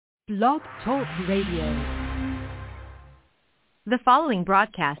Blog Talk Radio. The following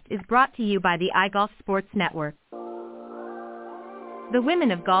broadcast is brought to you by the iGolf Sports Network. The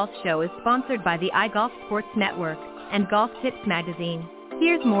Women of Golf show is sponsored by the iGolf Sports Network and Golf Tips magazine.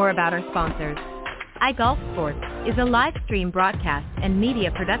 Here's more about our sponsors. iGolf Sports is a live stream broadcast and media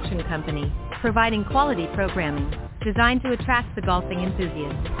production company providing quality programming designed to attract the golfing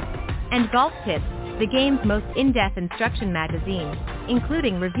enthusiast. And Golf Tips, the game's most in-depth instruction magazine,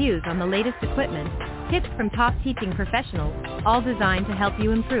 including reviews on the latest equipment, tips from top teaching professionals, all designed to help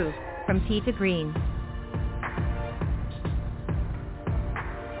you improve from tee to green.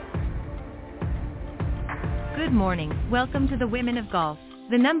 Good morning. Welcome to the Women of Golf,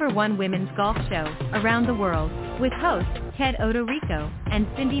 the #1 women's golf show around the world, with hosts Ted Odorico and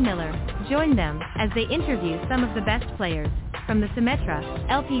Cindy Miller. Join them as they interview some of the best players from the Symetra,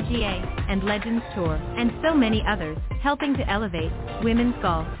 LPGA, and Legends Tour, and so many others, helping to elevate women's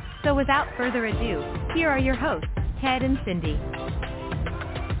golf. So without further ado, here are your hosts, Ted and Cindy.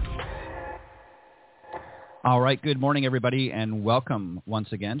 All right, good morning, everybody, and welcome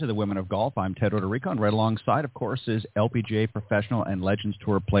once again to the Women of Golf. I'm Ted Odorico, and right alongside, of course, is LPGA professional and Legends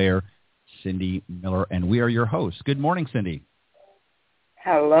Tour player Cindy Miller, and we are your hosts. Good morning, Cindy.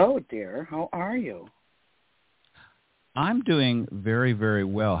 Hello, dear. How are you? I'm doing very, very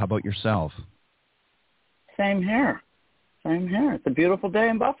well. How about yourself? Same here. Same here. It's a beautiful day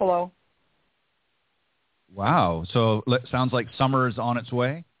in Buffalo. Wow. So it sounds like summer is on its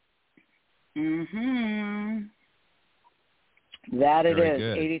way? Mm-hmm. That it Very is.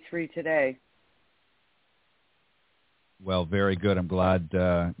 good. 83 today. Well, very good. I'm glad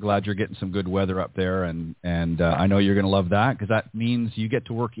you're getting some good weather up there, and I know you're going to love that because that means you get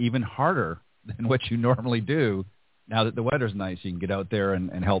to work even harder than what you normally do. Now that the weather's nice, you can get out there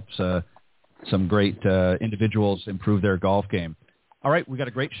and help some great individuals improve their golf game. All right, we've got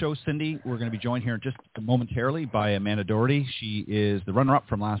a great show, Cindy. We're going to be joined here just momentarily by Amanda Doherty. She is the runner-up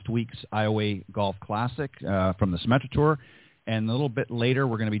from last week's Iowa Golf Classic from the Symetra Tour. And a little bit later,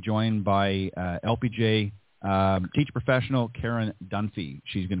 we're going to be joined by LPGA teacher professional Karyn Dunphy.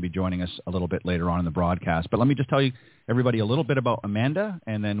 She's going to be joining us a little bit later on in the broadcast. But let me just tell you, everybody, a little bit about Amanda,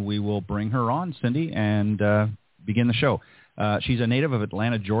 and then we will bring her on, Cindy, and begin the show. She's a native of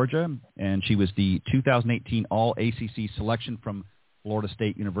Atlanta, Georgia, and she was the 2018 All-ACC selection from Florida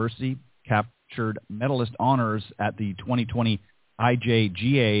State University, captured medalist honors at the 2020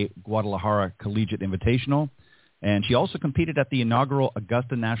 IJGA Guadalajara Collegiate Invitational, and she also competed at the inaugural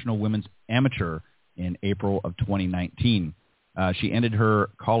Augusta National Women's Amateur in April of 2019. She ended her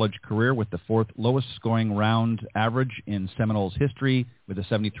college career with the fourth lowest scoring round average in Seminoles history with a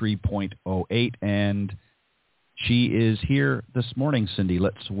 73.08, and she is here this morning, Cindy.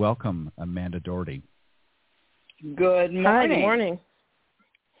 Let's welcome Amanda Doherty. Good morning. Hi, good morning.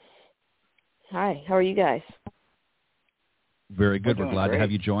 Hi, how are you guys? Very good. We're glad to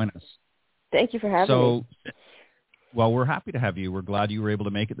have you join us. Thank you for having me. Well, we're happy to have you. We're glad you were able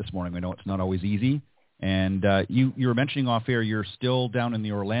to make it this morning. We know it's not always easy. And you were mentioning off air you're still down in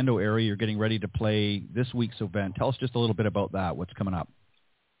the Orlando area. You're getting ready to play this week's event. Tell us just a little bit about that. What's coming up?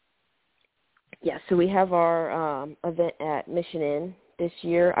 Yeah, so we have our event at Mission Inn this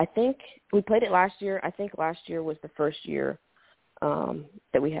year. I think we played it last year. I think last year was the first year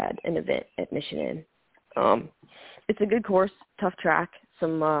that we had an event at Mission Inn. It's a good course, tough track,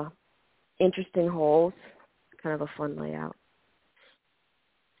 some interesting holes, kind of a fun layout.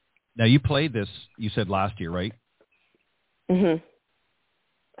 Now, you played this, you said last year, right? Mm-hmm.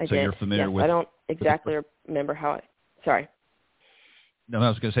 I so did. You're familiar yes, with... I don't exactly remember how it... Sorry. No, I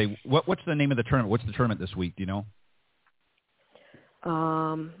was going to say, what's the name of the tournament? What's the tournament this week? Do you know?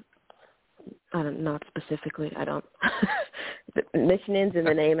 Not specifically. I don't. The Mission Inn's in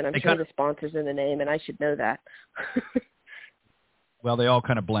the name, and I'm sure the sponsor's in the name, and I should know that. Well, they all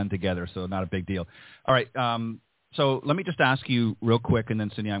kind of blend together, so not a big deal. All right. So let me just ask you real quick, and then,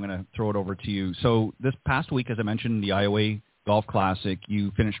 Cindy, I'm going to throw it over to you. So this past week, as I mentioned, the Iowa Golf Classic,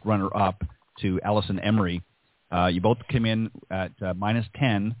 you finished runner-up to Allison Emery. You both came in at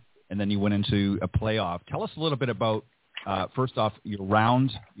 -10, and then you went into a playoff. Tell us a little bit about, first off,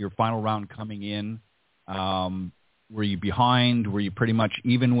 your final round coming in. Were you behind? Were you pretty much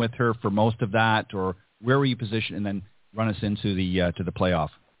even with her for most of that, or where were you positioned? And then run us into the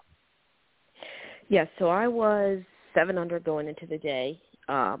playoff. Yes, so I was 7 under going into the day.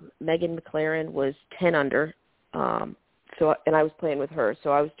 Megan McLaren was 10 under, and I was playing with her,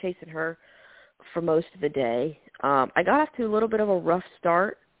 so I was chasing her for most of the day. I got off to a little bit of a rough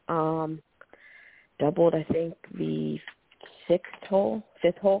start. Doubled, I think, the fifth hole.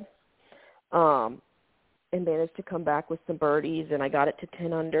 and managed to come back with some birdies, and I got it to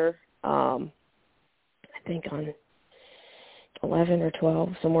 10 under, I think on 11 or 12,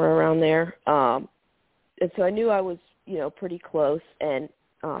 somewhere around there. And so I knew I was, pretty close, and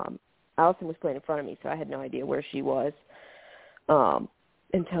Allison was playing in front of me, so I had no idea where she was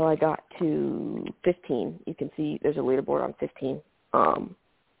until I got to 15. You can see there's a leaderboard on 15.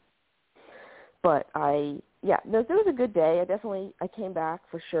 But it was a good day. I came back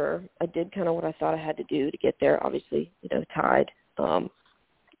for sure. I did kind of what I thought I had to do to get there, obviously, tied.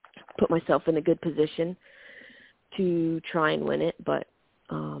 Put myself in a good position to try and win it, but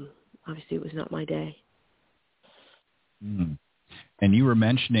obviously it was not my day. Mm. And you were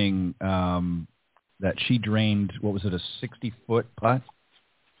mentioning that she drained, what was it, a 60-foot putt?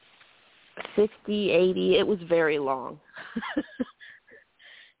 60, 80. It was very long.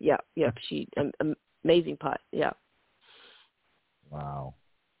 Yeah. She amazing putt. Yeah. Wow.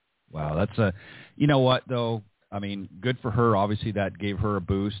 That's you know what though? I mean, good for her. Obviously, that gave her a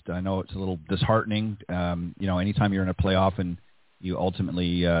boost. I know it's a little disheartening. Anytime you're in a playoff and you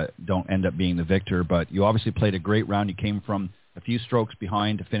ultimately don't end up being the victor, but you obviously played a great round. You came from a few strokes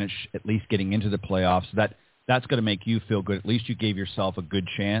behind to finish at least getting into the playoffs. That's going to make you feel good. At least you gave yourself a good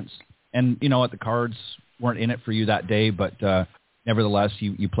chance. And you know what? The cards weren't in it for you that day, but nevertheless,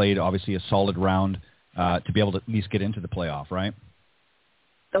 you played obviously a solid round to be able to at least get into the playoff, right?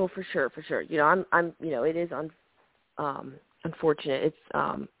 Oh, for sure. I'm it is unfortunate. It's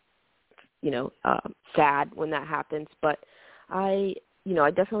sad when that happens, but I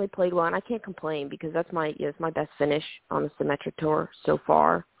definitely played well, and I can't complain because that's my best finish on the Symetra tour so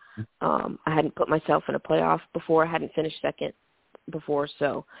far. I hadn't put myself in a playoff before. I hadn't finished second before,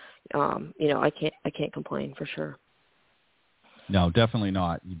 so I can't complain for sure. No, definitely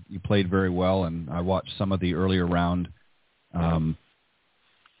not. You played very well, and I watched some of the earlier round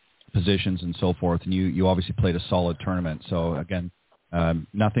positions and so forth, and you obviously played a solid tournament. So again,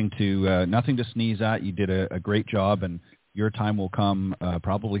 nothing to sneeze at. You did a great job, and your time will come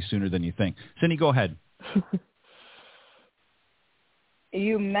probably sooner than you think. Cindy, go ahead.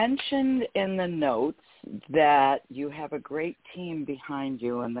 You mentioned in the notes that you have a great team behind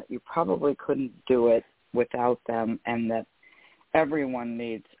you and that you probably couldn't do it without them, and that everyone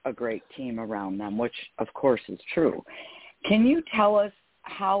needs a great team around them, which of course is true. Can you tell us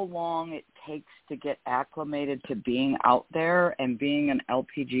how long it takes to get acclimated to being out there and being an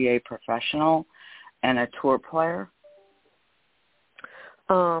LPGA professional and a tour player?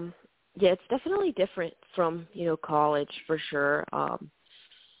 Yeah, it's definitely different from, college for sure.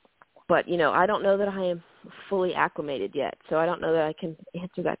 But, I don't know that I am fully acclimated yet. So I don't know that I can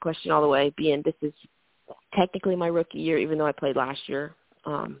answer that question all the way, being this is technically my rookie year, even though I played last year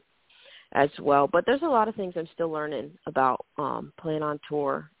as well. But there's a lot of things I'm still learning about playing on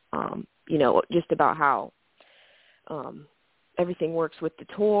tour, just about how everything works with the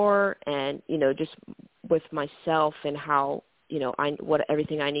tour and, just with myself and how, what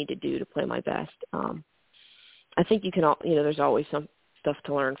everything I need to do to play my best. I think you can, there's always some stuff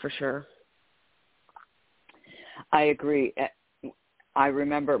to learn for sure. I agree. I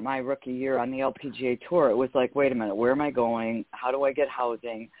remember my rookie year on the LPGA tour. It was like, wait a minute, where am I going? How do I get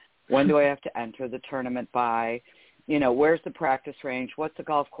housing? When do I have to enter the tournament by? Where's the practice range? What's the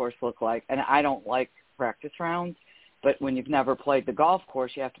golf course look like? And I don't like practice rounds, but when you've never played the golf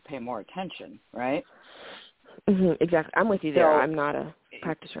course, you have to pay more attention, right? Mm-hmm, exactly. I'm with you there. I'm not a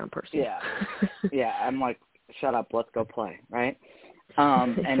practice round person. Yeah. Yeah. I'm like, shut up, let's go play, right?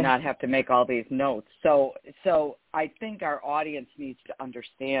 And not have to make all these notes. So I think our audience needs to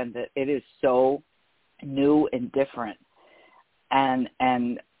understand that it is so new and different. And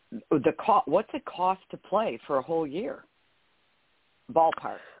what's it cost to play for a whole year?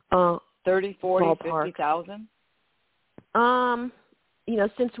 Ballpark. 30, 40, ballpark. 50,000?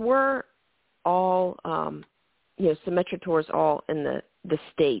 Since we're all, Symetra tours all in the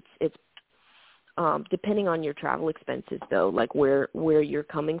States, it's depending on your travel expenses though, like where you're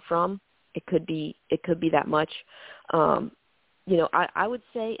coming from, it could be that much. I would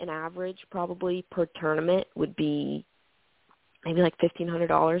say an average probably per tournament would be maybe like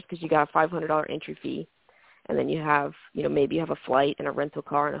 $1,500 because you got a $500 entry fee, and then you have, maybe you have a flight and a rental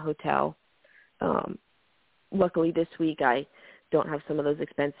car and a hotel. Luckily this week I don't have some of those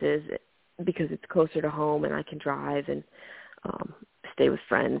expenses because it's closer to home and I can drive and stay with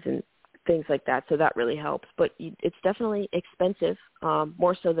friends and things like that. So that really helps. But it's definitely expensive,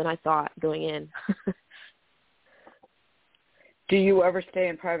 more so than I thought going in. Do you ever stay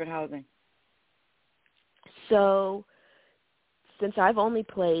in private housing? So since I've only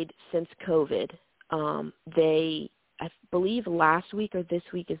played since COVID, I believe last week or this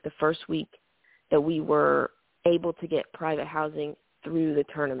week is the first week that we were able to get private housing through the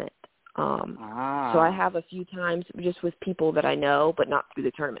tournament. So I have a few times just with people that I know, but not through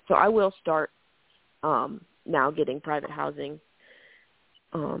the tournament. So I will start now getting private housing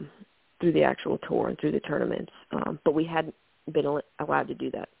through the actual tour and through the tournaments. But we hadn't been allowed to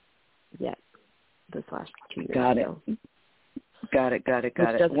do that yet this last 2 years. Got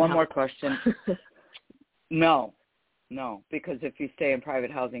it. One more question. No, because if you stay in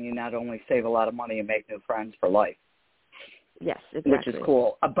private housing, you not only save a lot of money and make new friends for life. Yes, exactly. Which is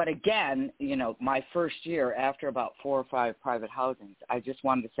cool. But again, my first year after about 4 or 5 private housings, I just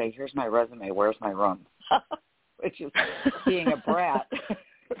wanted to say, here's my resume, where's my run? Which is being a brat,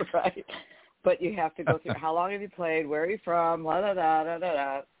 right? But you have to go through, how long have you played, where are you from, la da da da da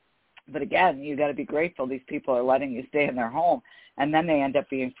da. But again, you got to be grateful these people are letting you stay in their home, and then they end up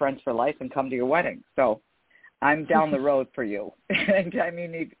being friends for life and come to your wedding. So I'm down the road for you. Anytime you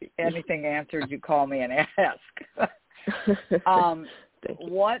need anything answered, you call me and ask.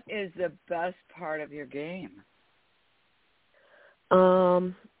 What is the best part of your game?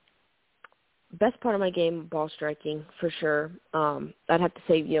 Best part of my game, ball striking, for sure. I'd have to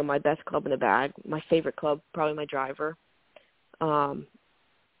say, my best club in the bag. My favorite club, probably my driver, for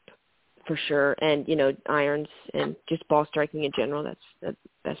sure. And, irons and just ball striking in general, that's the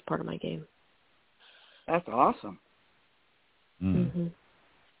best part of my game. That's awesome. Mm-hmm.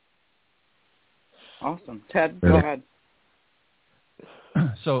 Awesome. Ted, go ahead.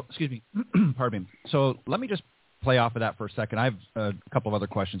 So, excuse me, pardon me. So let me just play off of that for a second. I have a couple of other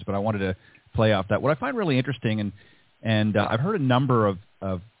questions, but I wanted to play off that. What I find really interesting, and I've heard a number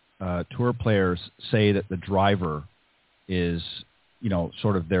of tour players say that the driver is,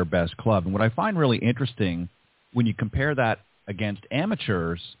 sort of their best club. And what I find really interesting, when you compare that against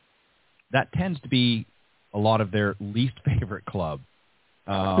amateurs, that tends to be a lot of their least favorite club.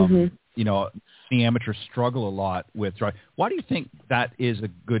 The amateurs struggle a lot with drive. Why do you think that is a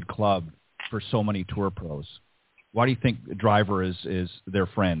good club for so many tour pros? Why do you think the driver is their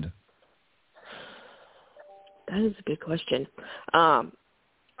friend? That is a good question. I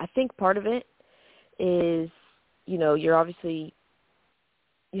think part of it is, you're obviously,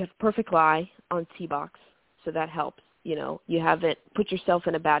 you have perfect lie on tee box, so that helps. You haven't put yourself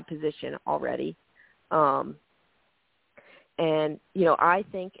in a bad position already. And, I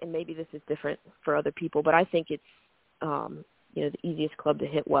think, and maybe this is different for other people, but I think it's, the easiest club to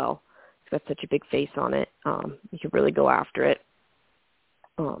hit well. It's got such a big face on it. You can really go after it.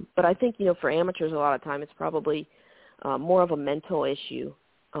 But I think, for amateurs, a lot of time it's probably more of a mental issue.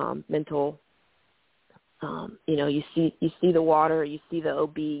 You see the water, you see the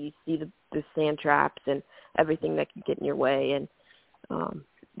OB, you see the sand traps and everything that can get in your way. And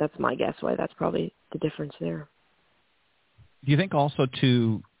that's my guess why that's probably the difference there. Do you think also,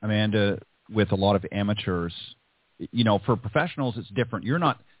 too, Amanda, with a lot of amateurs, for professionals, it's different. You're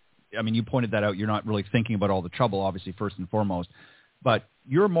not, you pointed that out, you're not really thinking about all the trouble, obviously, first and foremost, but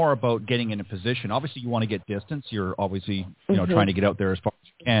you're more about getting in a position. Obviously, you want to get distance. You're obviously, trying to get out there as far as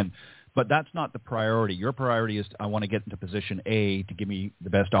you can, but that's not the priority. Your priority is, I want to get into position A to give me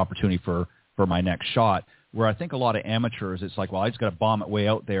the best opportunity for my next shot, where I think a lot of amateurs, it's like, well, I just got to bomb it way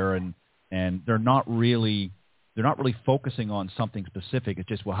out there, and they're not really focusing on something specific. It's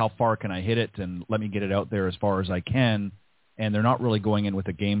just, well, how far can I hit it, and let me get it out there as far as I can, and they're not really going in with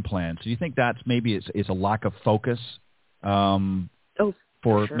a game plan. So you think that's maybe it's a lack of focus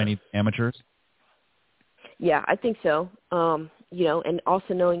for sure. many amateurs? Yeah, I think so. And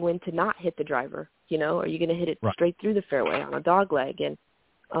also knowing when to not hit the driver. Are you going to hit it straight through the fairway on a dog leg? And,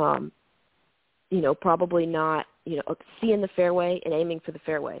 probably not, seeing the fairway and aiming for the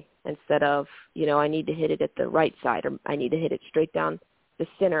fairway instead of, I need to hit it at the right side, or I need to hit it straight down the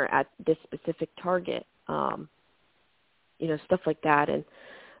center at this specific target. Stuff like that. And,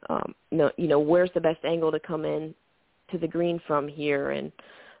 where's the best angle to come in to the green from here? And,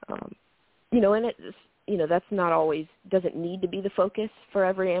 and it's, that's not always, doesn't need to be the focus for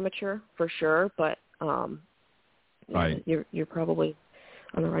every amateur for sure, but right. You're probably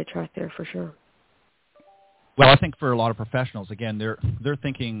on the right track there for sure. Well, I think for a lot of professionals, again, they're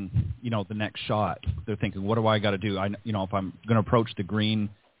thinking, the next shot. They're thinking, what do I got to do? If I'm going to approach the green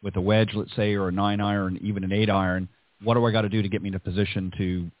with a wedge, let's say, or a 9-iron, even an 8-iron, what do I got to do to get me in a position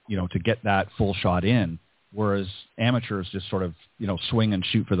to get that full shot in? Whereas amateurs just sort of, swing and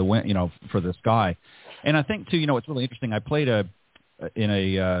shoot for the win, for the sky. And I think too, it's really interesting. I played in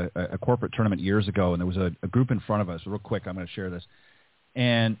a corporate tournament years ago, and there was a group in front of us. Real quick, I'm going to share this.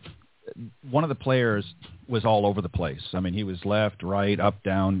 And one of the players was all over the place. He was left, right, up,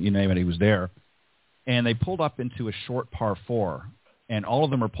 down, you name it, he was there. And they pulled up into a short par 4. and all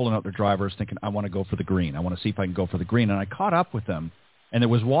of them are pulling out their drivers thinking, I want to go for the green. I want to see if I can go for the green. And I caught up with them, and there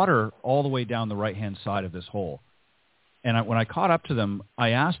was water all the way down the right-hand side of this hole. And when I caught up to them, I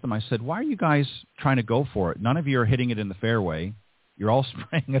asked them, I said, why are you guys trying to go for it? None of you are hitting it in the fairway. You're all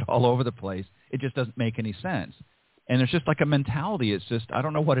spraying it all over the place. It just doesn't make any sense. And there's just like a mentality. It's just, I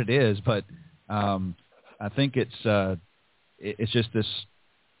don't know what it is, but I think it's just this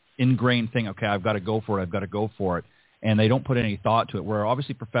ingrained thing. Okay, I've got to go for it. I've got to go for it. And they don't put any thought to it. Where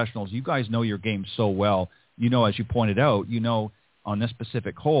obviously professionals, you guys know your game so well. You know, as you pointed out, you know, on this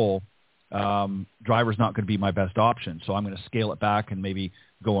specific hole, driver's not going to be my best option. So I'm going to scale it back and maybe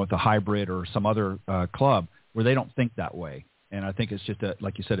go with a hybrid or some other club, where they don't think that way. And I think it's just,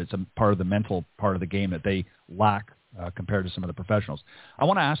 like you said, it's a part of the mental part of the game that they lack compared to some of the professionals. I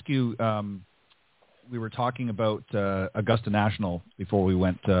want to ask you, we were talking about Augusta National before we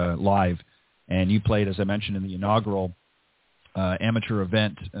went live, and you played, as I mentioned, in the inaugural amateur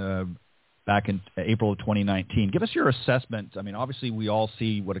event back in April of 2019. Give us your assessment. I mean, obviously we all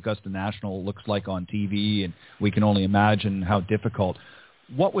see what Augusta National looks like on TV, and we can only imagine how difficult.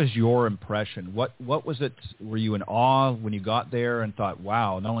 What was your impression? What was it? Were you in awe when you got there and thought,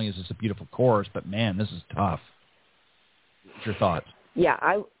 wow, not only is this a beautiful course, but man, this is tough? What's your thoughts? Yeah,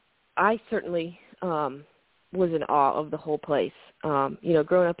 I certainly was in awe of the whole place. You know,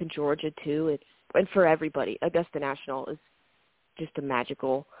 growing up in Georgia too, and for everybody, Augusta National is just a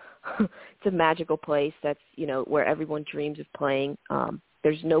magical it's a magical place that's, you know, where everyone dreams of playing.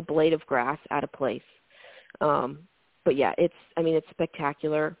 There's no blade of grass out of place. But yeah, it's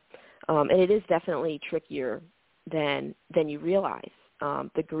spectacular. And it is definitely trickier than you realize.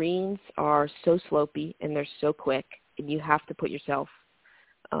 The greens are so slopey and they're so quick, and you have to put yourself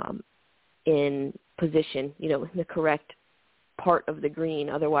in position, you know, in the correct part of the green.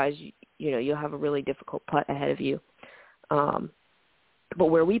 Otherwise, you know, you'll have a really difficult putt ahead of you. But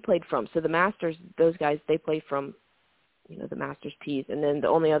where we played from, so the Masters, those guys, they play from, you know, the Masters tees, and then the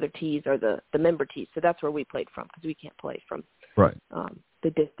only other tees are the member tees. So that's where we played from, because we can't play from right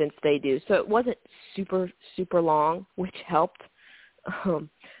the distance they do. So it wasn't super, super long, which helped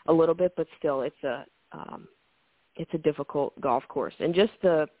a little bit, but still it's a difficult golf course. And just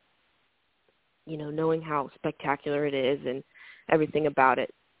the, you know, knowing how spectacular it is and everything about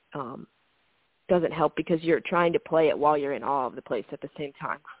it doesn't help, because you're trying to play it while you're in awe of the place at the same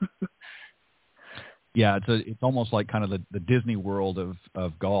time. Yeah, it's almost like kind of the Disney World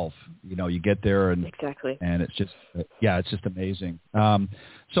of golf. You know, you get there and exactly, and it's just it's just amazing.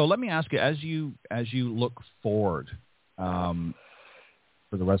 So let me ask you, as you look forward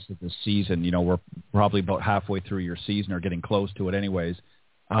for the rest of this season, you know, we're probably about halfway through your season or getting close to it, anyways.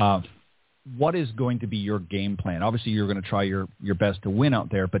 What is going to be your game plan? Obviously, you're going to try your best to win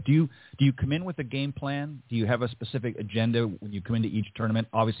out there, but do you come in with a game plan? Do you have a specific agenda when you come into each tournament?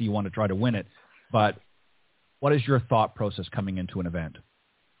 Obviously, you want to try to win it, but what is your thought process coming into an event?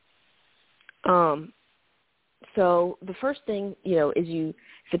 So the first thing, you know, is if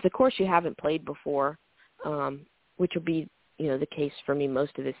it's a course you haven't played before, which will be, you know, the case for me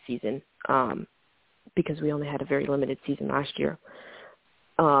most of this season, because we only had a very limited season last year.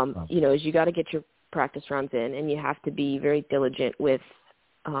 You know, is you got to get your practice rounds in, and you have to be very diligent with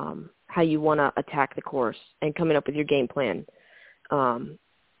how you want to attack the course and coming up with your game plan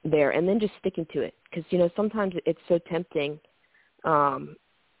there, and then just sticking to it. Because, you know, sometimes it's so tempting,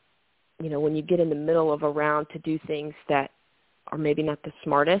 you know, when you get in the middle of a round to do things that are maybe not the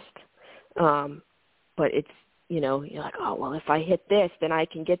smartest, but it's, you know, you're like, oh, well, if I hit this, then I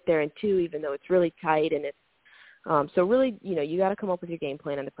can get there in two, even though it's really tight, and it's so really, you know, you got to come up with your game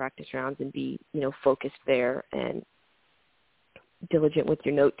plan in the practice rounds and be, you know, focused there and diligent with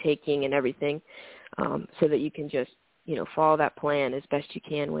your note taking and everything, so that you can just, you know, follow that plan as best you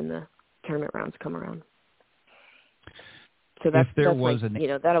can when the tournament rounds come around. So that's you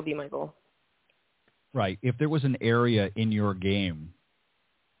know, that'll be my goal. Right. If there was an area in your game,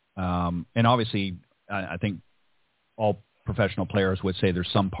 and obviously I think all professional players would say there's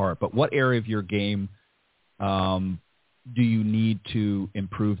some part, but what area of your game do you need to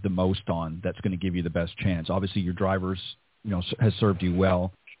improve the most on that's going to give you the best chance? Obviously, your drivers, you know, has served you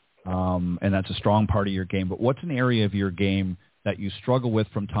well, and that's a strong part of your game. But what's an area of your game that you struggle with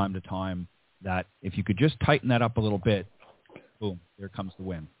from time to time that if you could just tighten that up a little bit, boom, there comes the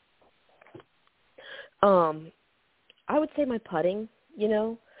win? I would say my putting, you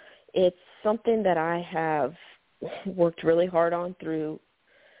know, it's something that I have worked really hard on through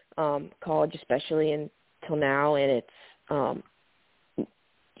college, especially until now, and it's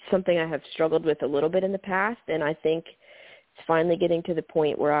something I have struggled with a little bit in the past, and I think it's finally getting to the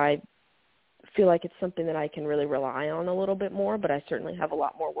point where I feel like it's something that I can really rely on a little bit more, but I certainly have a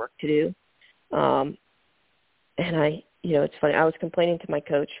lot more work to do. And it's funny. I was complaining to my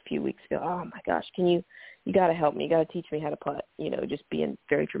coach a few weeks ago. Oh my gosh, you got to help me. You got to teach me how to putt, just being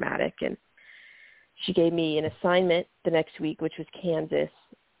very dramatic. And she gave me an assignment the next week, which was Kansas,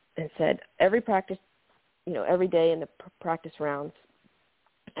 and said every practice, every day in the practice rounds,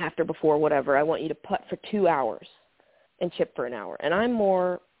 after, before, whatever, I want you to putt for 2 hours and chip for an hour. And I'm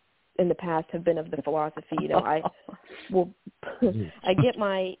more, in the past, have been of the philosophy, I get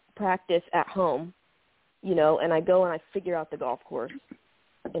my practice at home, and I go and I figure out the golf course,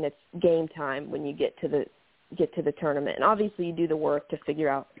 and it's game time when you get to the tournament. And obviously you do the work to figure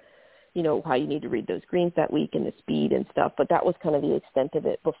out, how you need to read those greens that week and the speed and stuff. But that was kind of the extent of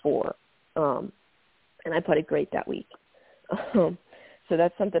it before. And I putted great that week. So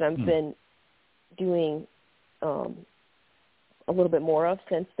that's something I've been doing a little bit more of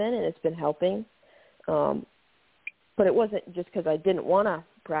since then, and it's been helping. But it wasn't just because I didn't want to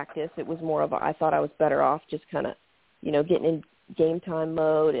practice. It was more of I thought I was better off just kind of, getting in game time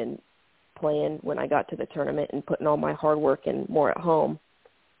mode and playing when I got to the tournament and putting all my hard work in more at home.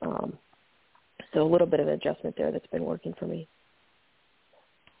 So a little bit of an adjustment there that's been working for me.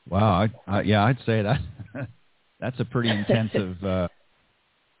 Wow. I'd say that that's a pretty intensive,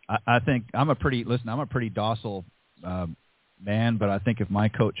 I think I'm a pretty docile man, but I think if my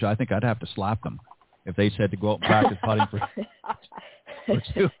coach, I think I'd have to slap them if they said to go out and practice putting for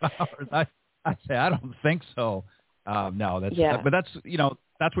 2 hours. I'd say, I don't think so. No, but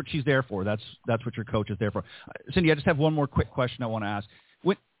that's what she's there for. That's what your coach is there for. Cindy, I just have one more quick question I want to ask.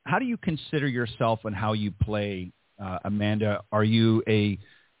 How do you consider yourself and how you play, Amanda? Are you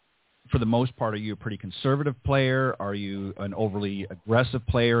for the most part, are you a pretty conservative player? Are you an overly aggressive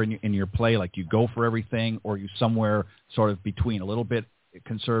player in your play, like you go for everything, or are you somewhere sort of between, a little bit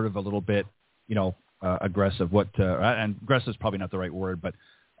conservative, a little bit, aggressive? And aggressive is probably not the right word, but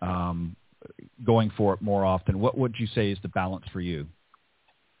going for it more often. What would you say is the balance for you?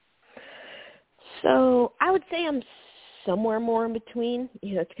 So I would say I'm somewhere more in between.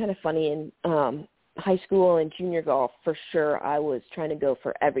 It's kind of funny. In high school and junior golf, for sure, I was trying to go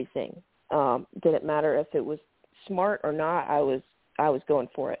for everything. Didn't matter if it was smart or not. I was going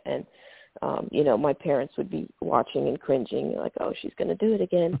for it. And my parents would be watching and cringing, like, "Oh, she's going to do it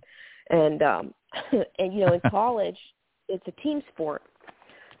again." And in college, it's a team sport,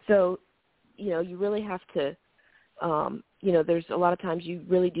 so you really have to. There's a lot of times you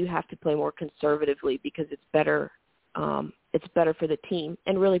really do have to play more conservatively because it's better. It's better for the team,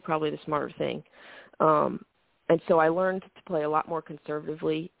 and really probably the smarter thing. And so I learned to play a lot more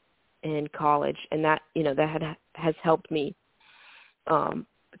conservatively in college, and that has helped me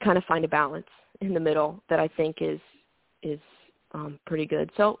kind of find a balance in the middle that I think is pretty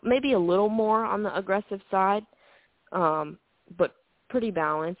good. So maybe a little more on the aggressive side, but pretty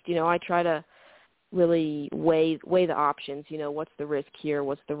balanced. I try to really weigh the options. What's the risk here?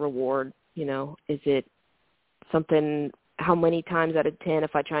 What's the reward? Is it something, how many times out of 10,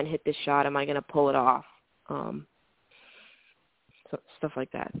 if I try and hit this shot, am I going to pull it off? So stuff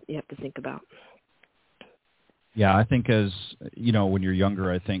like that you have to think about. Yeah, I think when you're younger,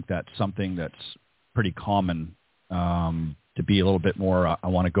 I think that's something that's pretty common, to be a little bit more, I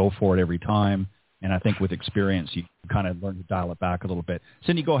want to go for it every time. And I think with experience, you kind of learn to dial it back a little bit.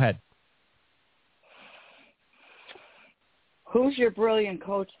 Cindy, go ahead. Who's your brilliant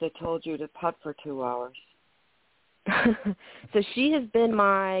coach that told you to putt for 2 hours? So she has been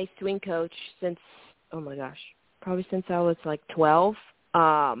my swing coach since, probably since I was like 12.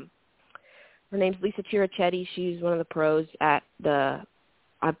 Her name's Lisa Chirichetti. She's one of the pros I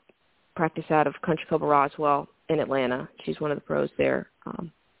practice out of Country Club of Roswell in Atlanta. She's one of the pros there.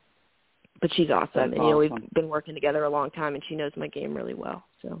 But she's awesome. And, we've been working together a long time, and she knows my game really well.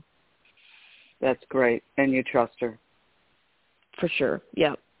 So that's great. And you trust her? For sure.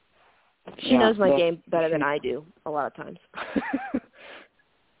 Yeah. She knows my game better than I do a lot of times.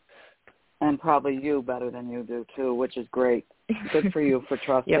 And probably you better than you do, too, which is great. Good for you for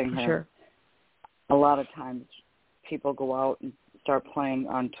trusting her. Yeah, for sure. A lot of times people go out and start playing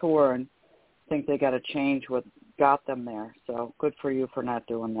on tour and think they got to change what got them there. So good for you for not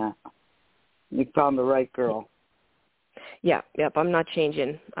doing that. You found the right girl. Yeah, yep, I'm not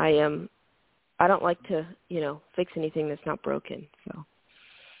changing. I don't like to, fix anything that's not broken, so.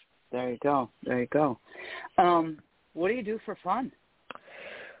 There you go. What do you do for fun?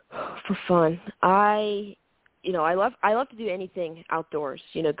 For fun, I love to do anything outdoors.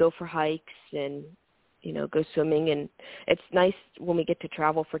 Go for hikes and go swimming, and it's nice when we get to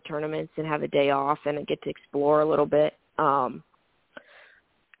travel for tournaments and have a day off and get to explore a little bit.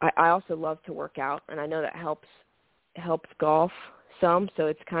 I also love to work out, and I know that helps golf some. So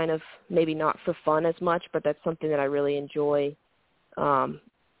it's kind of maybe not for fun as much, but that's something that I really enjoy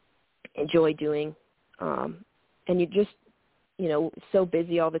doing. And you just, so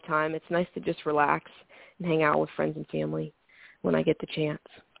busy all the time. It's nice to just relax and hang out with friends and family when I get the chance.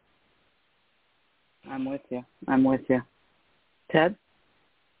 I'm with you. Ted?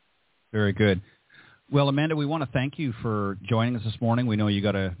 Very good. Well, Amanda, we want to thank you for joining us this morning. We know you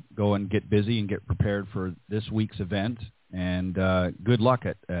got to go and get busy and get prepared for this week's event. And good luck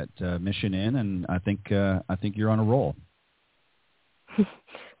at Mission Inn. And I think you're on a roll.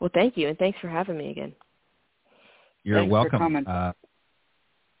 Well, thank you, and thanks for having me again. You're Thanks welcome. for coming.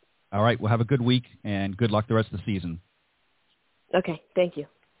 All right. Well, have a good week, and good luck the rest of the season. Okay. Thank you.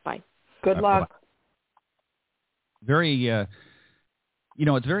 Bye. Good luck. Bye-bye. Very,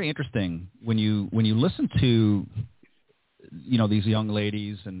 it's very interesting when you listen to, these young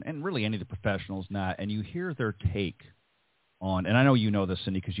ladies and really any of the professionals now, and you hear their take on, and I know you know this,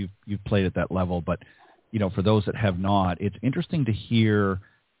 Cindy, because you've played at that level, but, for those that have not, it's interesting to hear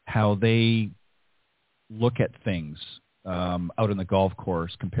how they look at things out on the golf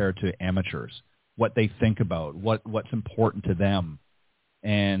course compared to amateurs, what they think about, what's important to them.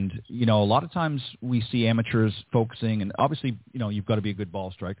 And, a lot of times we see amateurs focusing, and obviously, you've got to be a good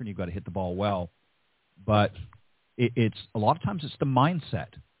ball striker and you've got to hit the ball well. But it's a lot of times it's the mindset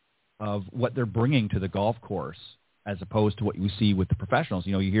of what they're bringing to the golf course as opposed to what you see with the professionals.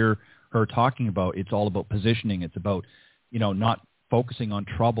 You hear her talking about it's all about positioning. It's about, not focusing on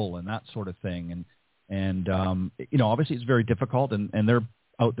trouble and that sort of thing. And obviously it's very difficult, and they're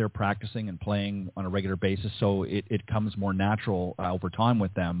out there practicing and playing on a regular basis, so it comes more natural over time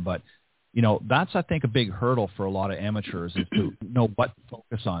with them. But, that's, I think, a big hurdle for a lot of amateurs is to know what to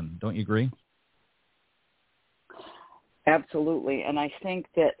focus on. Don't you agree? Absolutely. And I think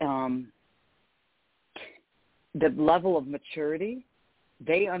that the level of maturity,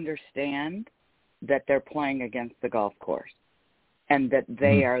 they understand that they're playing against the golf course and that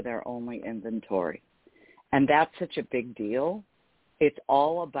they are their only inventory. And that's such a big deal. It's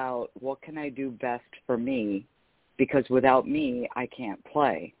all about what can I do best for me, because without me, I can't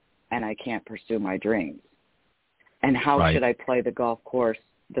play and I can't pursue my dreams. And how should I play the golf course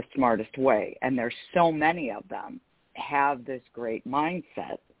the smartest way? And there's so many of them have this great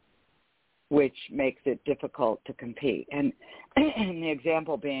mindset, which makes it difficult to compete. And the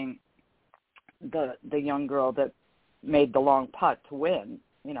example being the young girl that made the long putt to win,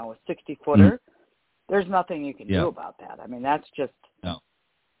 a 60-footer. There's nothing you can do about that. I mean, that's just,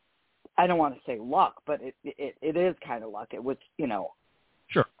 I don't want to say luck, but it is kind of luck. It was,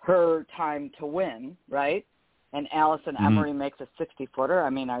 her time to win, right? And Allison Emery makes a 60-footer. I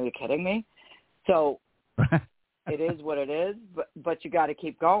mean, are you kidding me? So it is what it is, but you got to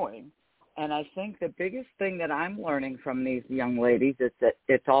keep going. And I think the biggest thing that I'm learning from these young ladies is that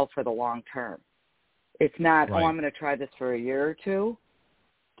it's all for the long term. It's not, I'm going to try this for a year or two.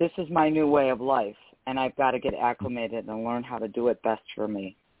 This is my new way of life, and I've got to get acclimated and learn how to do it best for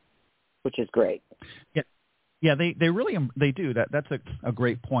me, which is great. Yeah, they really do. That's a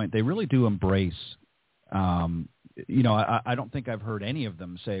great point. They really do embrace. I don't think I've heard any of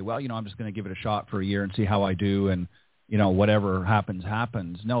them say, well, I'm just going to give it a shot for a year and see how I do, and whatever happens.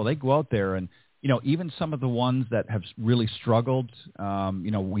 No, they go out there and, even some of the ones that have really struggled,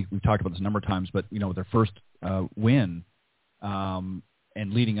 we've talked about this a number of times, but, their first win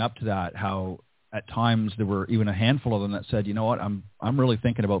and leading up to that, how at times there were even a handful of them that said, you know what, I'm really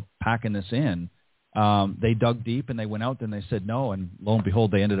thinking about packing this in. They dug deep and they went out and they said no, and lo and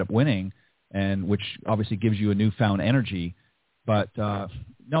behold, they ended up winning, and which obviously gives you a newfound energy. But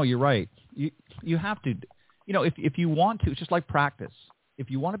no, you're right. You have to, if you want to, it's just like practice. If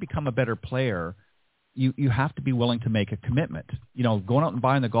you want to become a better player, you have to be willing to make a commitment. Going out and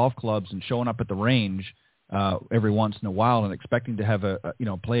buying the golf clubs and showing up at the range every once in a while and expecting to have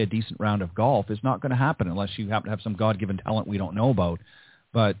play a decent round of golf is not going to happen unless you happen to have some God-given talent we don't know about.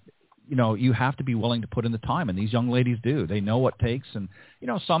 But you have to be willing to put in the time, and these young ladies do. They know what it takes, and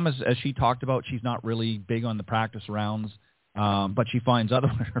some, as she talked about, she's not really big on the practice rounds, but she finds other.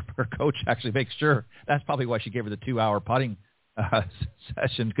 Her coach actually makes sure that's probably why she gave her the 2-hour putting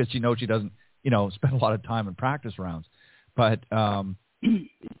session, because she knows she doesn't spend a lot of time in practice rounds. But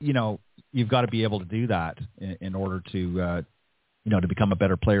you've got to be able to do that in order to to become a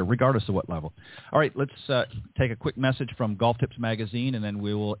better player, regardless of what level. All right, let's take a quick message from Golf Tips Magazine, and then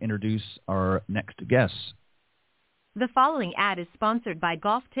we will introduce our next guests. The following ad is sponsored by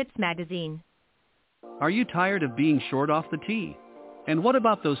Golf Tips Magazine. Are you tired of being short off the tee? And what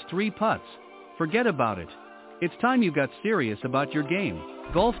about those 3 putts? Forget about it. It's time you got serious about your game.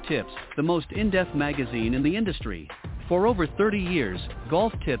 Golf Tips, the most in-depth magazine in the industry. For over 30 years,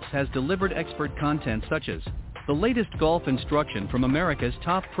 Golf Tips has delivered expert content such as the latest golf instruction from America's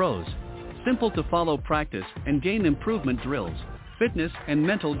top pros, simple-to-follow practice and game improvement drills, fitness and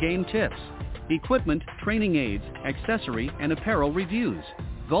mental game tips, equipment, training aids, accessory and apparel reviews,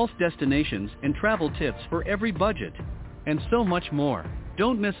 golf destinations and travel tips for every budget, and so much more.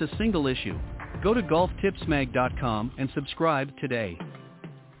 Don't miss a single issue. Go to golftipsmag.com and subscribe today.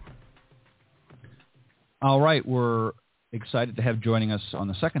 All right, we're excited to have joining us on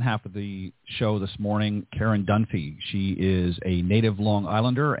the second half of the show this morning, Karyn Dunphy. She is a native Long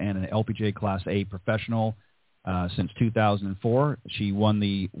Islander and an LPGA Class A professional since 2004. She won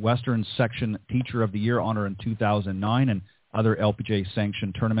the Western Section Teacher of the Year honor in 2009 and other LPGA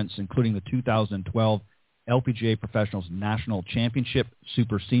sanctioned tournaments, including the 2012 LPGA Professionals National Championship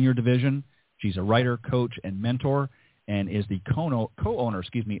Super Senior Division. She's a writer, coach, and mentor, and is the co-owner,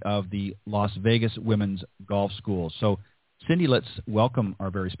 of the Las Vegas Women's Golf School. So, Cindy, let's welcome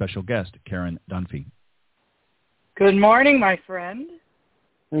our very special guest, Karyn Dunphy. Good morning, my friend.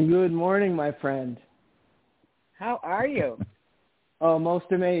 Good morning, my friend. How are you? Oh, most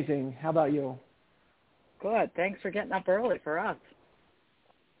amazing. How about you? Good. Thanks for getting up early for us.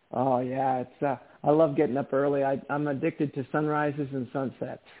 Oh, yeah. I love getting up early. I'm addicted to sunrises and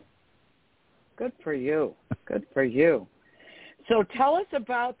sunsets. Good for you. Good for you. So tell us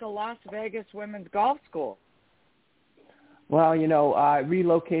about the Las Vegas Women's Golf School. Well, I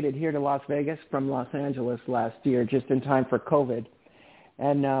relocated here to Las Vegas from Los Angeles last year, just in time for COVID.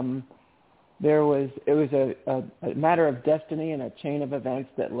 And it was a matter of destiny and a chain of events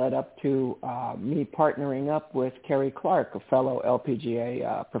that led up to me partnering up with Carrie Clark, a fellow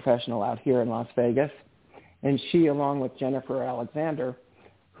LPGA professional out here in Las Vegas. And she, along with Jennifer Alexander,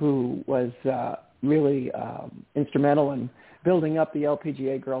 who was really instrumental in building up the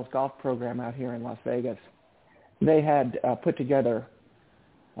LPGA girls golf program out here in Las Vegas. They had put together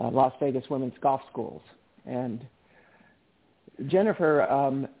Las Vegas Women's Golf Schools. And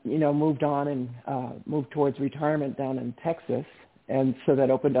Jennifer, moved on and moved towards retirement down in Texas. And so that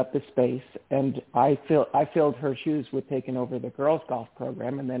opened up the space. And I filled her shoes with taking over the girls golf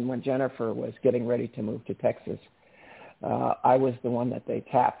program. And then when Jennifer was getting ready to move to Texas, I was the one that they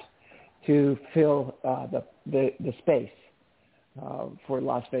tapped to fill the space for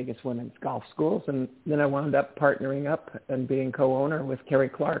Las Vegas Women's Golf Schools. And then I wound up partnering up and being co-owner with Carrie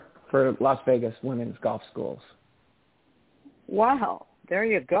Clark for Las Vegas Women's Golf Schools. Wow. There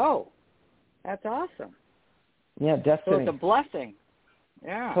you go. That's awesome. Yeah, destiny. So it's a blessing.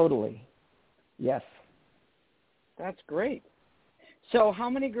 Yeah. Totally. Yes. That's great. So how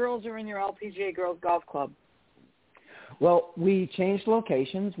many girls are in your LPGA Girls Golf Club? Well, we changed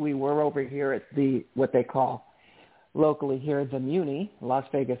locations. We were over here at what they call locally here the Muni, Las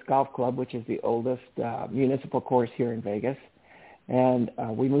Vegas Golf Club, which is the oldest municipal course here in Vegas. And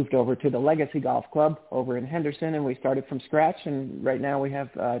we moved over to the Legacy Golf Club over in Henderson, and we started from scratch. And right now we have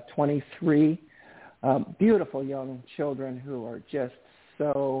 23 beautiful young children who are just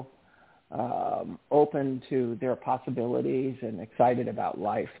so open to their possibilities and excited about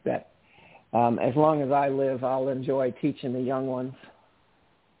life that as long as I live, I'll enjoy teaching the young ones.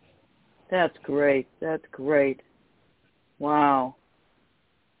 That's great. That's great. Wow.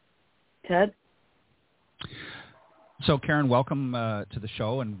 Ted? So, Karyn, welcome to the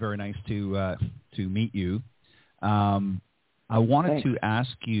show, and very nice to meet you. I wanted to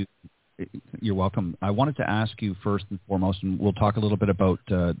ask you. You're welcome. I wanted to ask you first and foremost, and we'll talk a little bit about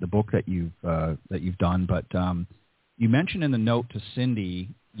the book that you've done. But you mentioned in the note to Cindy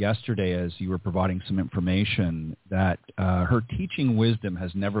yesterday, as you were providing some information, that her teaching wisdom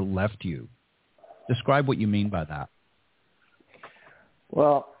has never left you. Describe what you mean by that.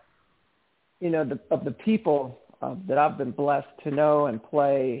 Well, of the people that I've been blessed to know and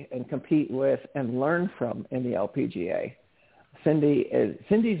play and compete with and learn from in the LPGA,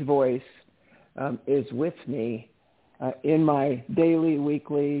 Cindy's voice is with me in my daily,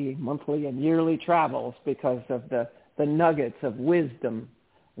 weekly, monthly, and yearly travels because of the nuggets of wisdom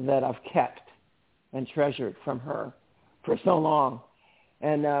that I've kept and treasured from her for so long.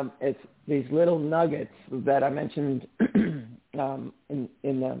 And it's these little nuggets that I mentioned in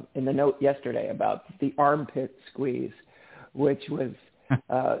the note yesterday about the armpit squeeze, which was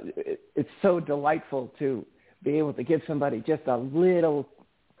it's so delightful to be able to give somebody just a little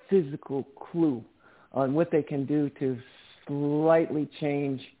physical clue on what they can do to slightly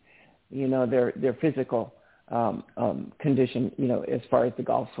change, their physical condition, as far as the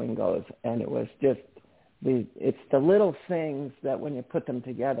golf swing goes. And it was just it's the little things that when you put them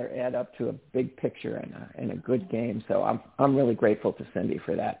together add up to a big picture and a good game. So I'm really grateful to Cindy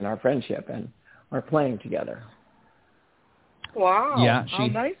for that and our friendship and our playing together. Wow. Yeah, how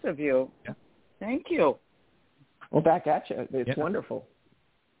nice of you. Yeah. Thank you. Well, back at you. It's wonderful.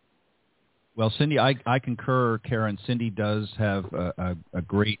 Well, Cindy, I concur, Karyn. Cindy does have a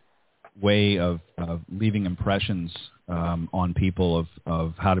great way of leaving impressions on people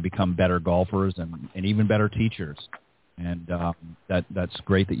of how to become better golfers and even better teachers. And that's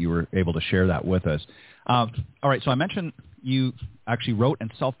great that you were able to share that with us. All right, so I mentioned you actually wrote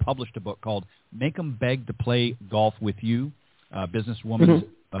and self-published a book called Make 'Em Beg to Play Golf with You, Businesswoman's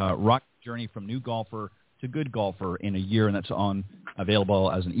Rock Journey from New Golfer to Good Golfer in a Year, and that's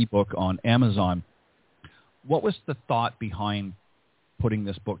available as an ebook on Amazon. What was the thought behind putting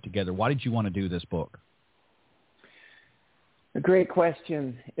this book together? Why did you want to do this book? A great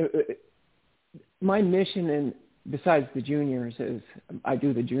question. My mission, besides the juniors, is I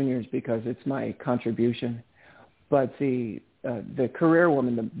do the juniors because it's my contribution. But the career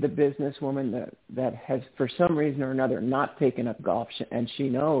woman, the business woman that has for some reason or another not taken up golf, and she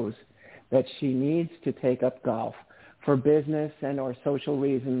knows that she needs to take up golf for business and or social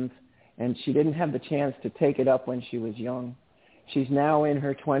reasons, and she didn't have the chance to take it up when she was young. She's now in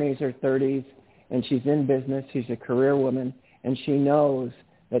her 20s or 30s, and she's in business. She's a career woman, and she knows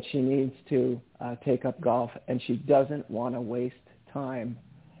that she needs to take up golf, and she doesn't want to waste time.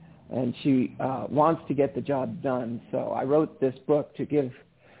 And she wants to get the job done. So I wrote this book to give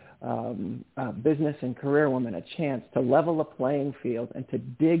business and career women a chance to level the playing field and to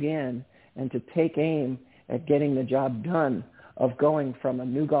dig in and to take aim at getting the job done of going from a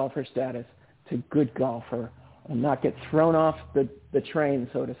new golfer status to good golfer and not get thrown off the train,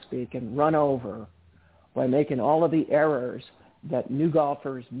 so to speak, and run over by making all of the errors that new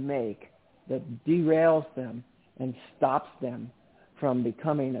golfers make that derails them and stops them from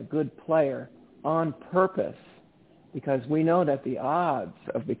becoming a good player on purpose, because we know that the odds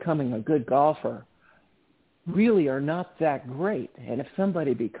of becoming a good golfer really are not that great. And if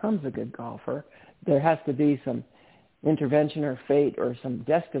somebody becomes a good golfer, there has to be some intervention or fate or some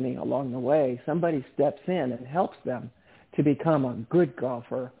destiny along the way. Somebody steps in and helps them to become a good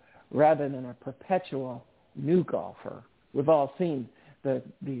golfer rather than a perpetual new golfer. We've all seen the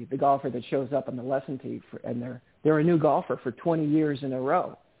golfer that shows up on the lesson tee and they're a new golfer for 20 years in a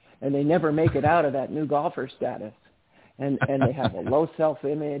row, and they never make it out of that new golfer status. And they have a low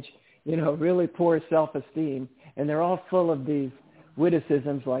self-image, really poor self-esteem, and they're all full of these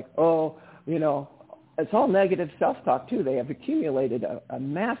witticisms like, it's all negative self-talk too. They have accumulated a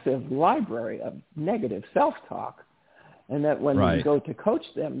massive library of negative self-talk, and that when you go to coach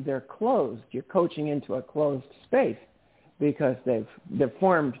them, they're closed. You're coaching into a closed space because they've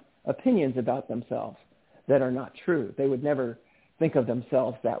formed opinions about themselves that are not true. They would never think of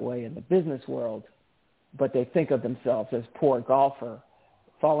themselves that way in the business world, but they think of themselves as poor golfer,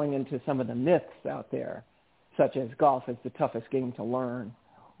 falling into some of the myths out there, such as golf is the toughest game to learn,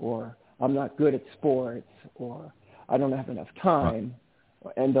 or I'm not good at sports, or I don't have enough time,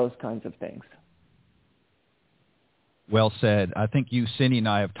 and those kinds of things. Well said. I think you, Cindy, and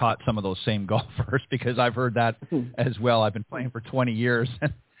I have taught some of those same golfers because I've heard that as well. I've been playing for 20 years,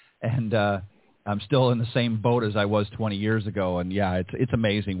 and I'm still in the same boat as I was 20 years ago. And, yeah, it's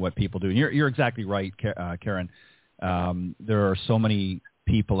amazing what people do. And you're exactly right, Karyn. There are so many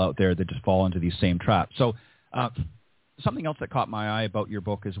people out there that just fall into these same traps. So something else that caught my eye about your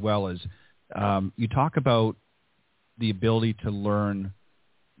book as well is you talk about the ability to learn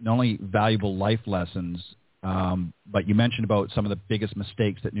not only valuable life lessons, but you mentioned about some of the biggest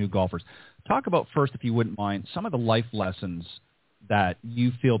mistakes that new golfers. Talk about first, if you wouldn't mind, some of the life lessons that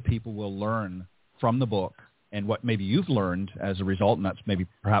you feel people will learn from the book and what maybe you've learned as a result, and that's maybe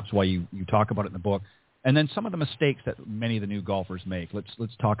perhaps why you talk about it in the book, and then some of the mistakes that many of the new golfers make.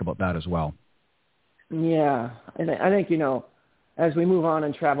 Let's talk about that as well. Yeah, and I think, as we move on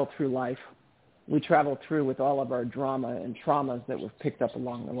and travel through life, we travel through with all of our drama and traumas that we've picked up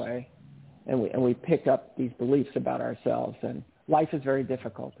along the way. And we pick up these beliefs about ourselves. And life is very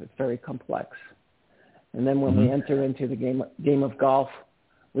difficult. It's very complex. And then when we enter into the game of golf,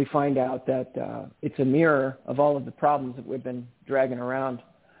 we find out that it's a mirror of all of the problems that we've been dragging around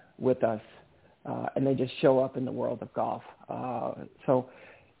with us, and they just show up in the world of golf. So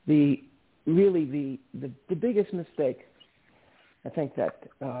the biggest mistake I think that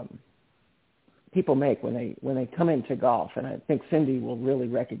people make when they come into golf, and I think Cindy will really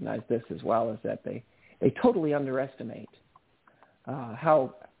recognize this as well, is that they totally underestimate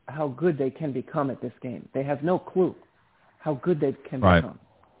how good they can become at this game. They have no clue how good they can become.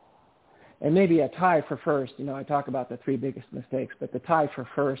 and maybe a tie for first. I talk about the three biggest mistakes, but the tie for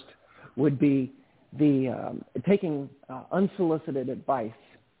first would be the taking unsolicited advice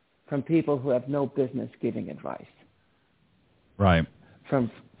from people who have no business giving advice. Right.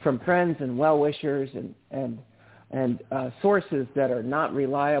 From friends and well-wishers and sources that are not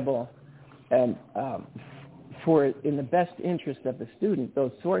reliable, and in the best interest of the student,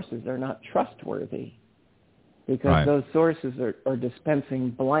 those sources are not trustworthy, because those sources are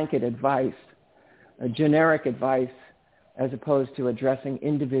dispensing blanket advice, generic advice, as opposed to addressing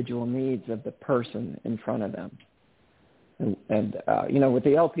individual needs of the person in front of them. And with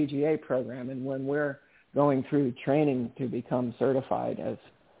the LPGA program, and when we're going through training to become certified as,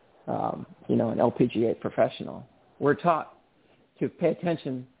 an LPGA professional, we're taught to pay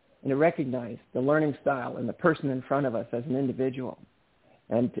attention and to recognize the learning style and the person in front of us as an individual,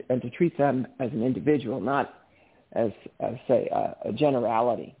 and to treat them as an individual, not as say, a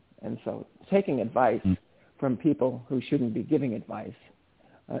generality. And so taking advice from people who shouldn't be giving advice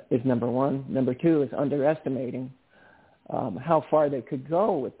is number one. Number two is underestimating how far they could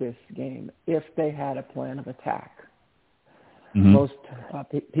go with this game if they had a plan of attack. Mm-hmm. Most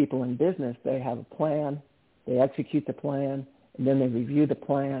people in business, they have a plan, they execute the plan, and then they review the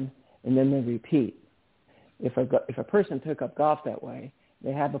plan, and then they repeat. If a person took up golf that way,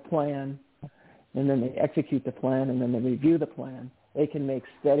 they have a plan, and then they execute the plan, and then they review the plan. They can make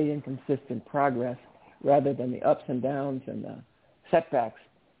steady and consistent progress rather than the ups and downs and the setbacks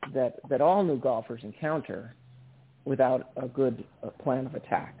that all new golfers encounter without a good plan of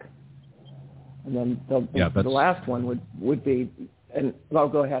attack. And then the last one would be, and I'll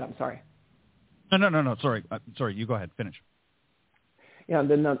go ahead, I'm sorry. No, sorry, you go ahead, finish. Yeah,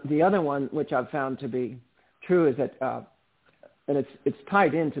 then the other one, which I've found to be true, is that, and it's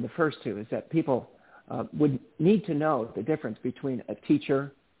tied into the first two, is that people would need to know the difference between a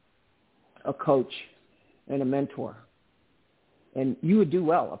teacher, a coach, and a mentor. And you would do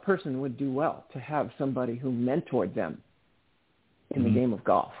well, a person would do well to have somebody who mentored them in the game of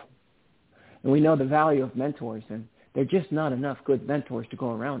golf. And we know the value of mentors, and there are just not enough good mentors to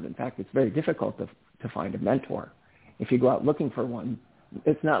go around. In fact, it's very difficult to find a mentor. If you go out looking for one,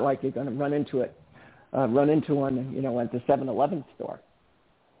 it's not like you're going to run into one, at the 7-Eleven store.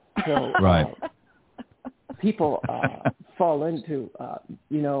 So right. People fall into,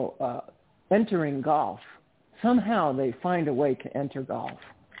 entering golf. Somehow they find a way to enter golf,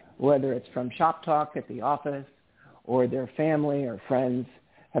 whether it's from shop talk at the office or their family or friends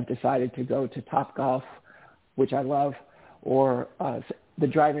have decided to go to Top Golf, which I love, or the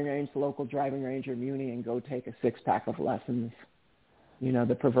driving range, the local driving range or Muni, and go take a 6-pack of lessons.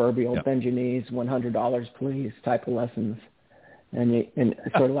 The proverbial bend your knees, $100 please type of lessons. And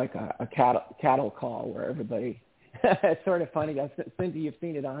sort of like a cattle call where everybody, it's sort of funny. Cindy, you've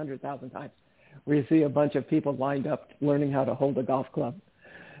seen it 100,000 times, where you see a bunch of people lined up learning how to hold a golf club.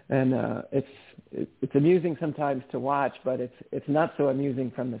 And it's amusing sometimes to watch, but it's not so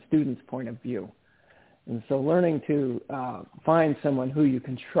amusing from the student's point of view. And so learning to find someone who you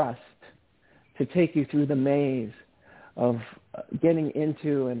can trust to take you through the maze of getting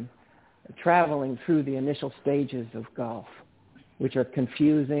into and traveling through the initial stages of golf, which are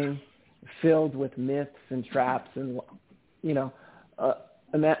confusing, filled with myths and traps and,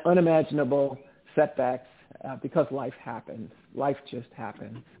 unimaginable setbacks because life happens. Life just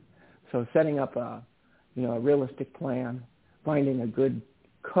happens. So setting up a realistic plan, finding a good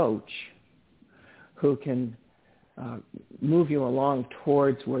coach who can move you along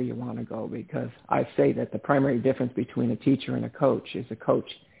towards where you want to go, because I say that the primary difference between a teacher and a coach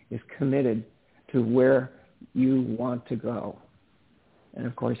is committed to where you want to go. And,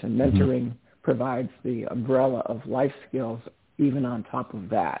 of course, and mentoring provides the umbrella of life skills even on top of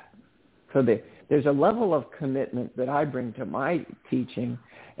that. So there's a level of commitment that I bring to my teaching,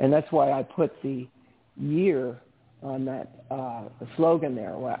 and that's why I put the year on that the slogan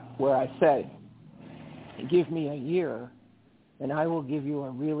there where I said, give me a year and I will give you a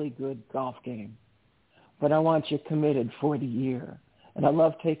really good golf game. But I want you committed for the year. And I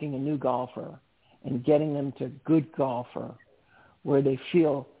love taking a new golfer and getting them to good golfer where they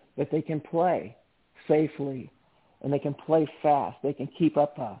feel that they can play safely and they can play fast. They can keep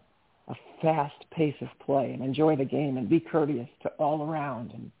up a fast pace of play and enjoy the game and be courteous to all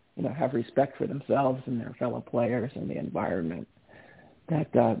around and, have respect for themselves and their fellow players and the environment.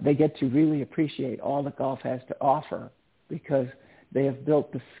 That they get to really appreciate all that golf has to offer because they have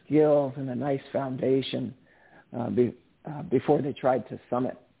built the skills and a nice foundation before they tried to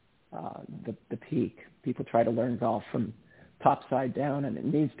summit the peak. People try to learn golf from top side down, and it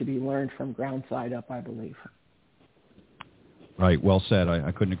needs to be learned from ground side up, I believe. Right. Well said.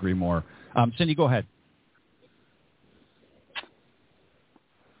 I couldn't agree more. Cindy, go ahead.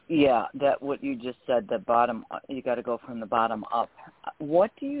 Yeah, that what you just said, the bottom, you got to go from the bottom up.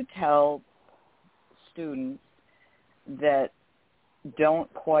 What do you tell students that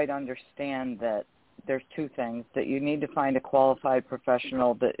don't quite understand that there's two things, that you need to find a qualified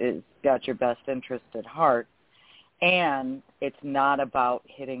professional that is got your best interest at heart, and it's not about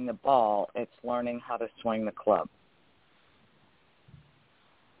hitting the ball, it's learning how to swing the club?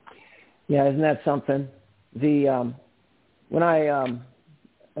 Yeah, isn't that something? When I am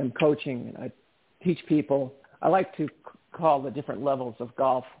coaching and I teach people, I like to call the different levels of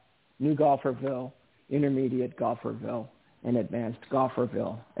golf: new golferville, intermediate golferville, and advanced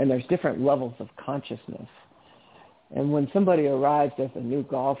golferville. And there's different levels of consciousness. And when somebody arrives as a new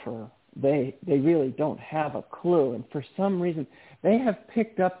golfer, they really don't have a clue. And for some reason, they have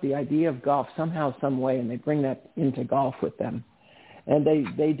picked up the idea of golf somehow, some way, and they bring that into golf with them. And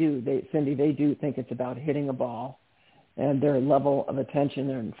Cindy, they do think it's about hitting a ball, and their level of attention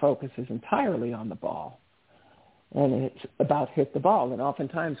and focus is entirely on the ball. And it's about hit the ball. And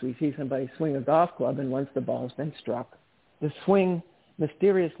oftentimes we see somebody swing a golf club, and once the ball's been struck, the swing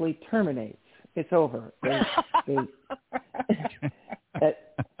mysteriously terminates. It's over. I'm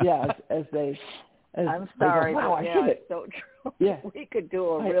sorry. Go, wow, I hit it. So true. Yeah. We could do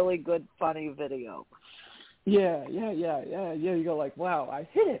a really good, funny video. Yeah. You go like, wow, I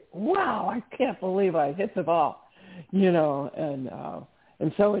hit it. Wow, I can't believe I hit the ball.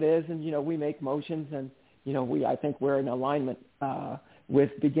 And so it is. And, we make motions, and, I think we're in alignment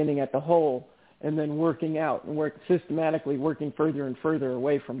with beginning at the hole and then working out, and work systematically working further and further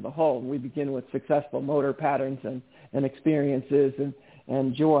away from the hole. And we begin with successful motor patterns and experiences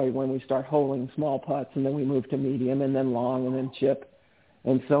and joy when we start holing small putts, and then we move to medium and then long and then chip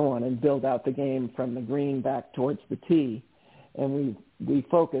and so on, and build out the game from the green back towards the tee. And we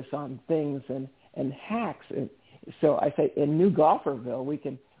focus on things and hacks. And so I say in New Golferville, we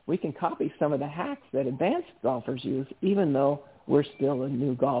can copy some of the hacks that advanced golfers use, even though we're still in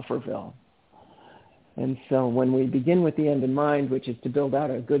New Golferville. And so when we begin with the end in mind, which is to build out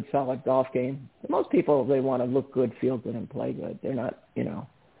a good, solid golf game, most people, they want to look good, feel good, and play good. They're not,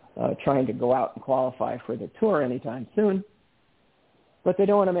 trying to go out and qualify for the tour anytime soon. But they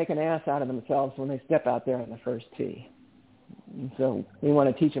don't want to make an ass out of themselves when they step out there on the first tee. And so we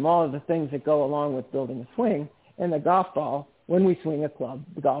want to teach them all of the things that go along with building a swing. And the golf ball, when we swing a club,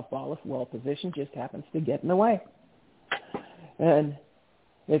 the golf ball, if well positioned, just happens to get in the way. And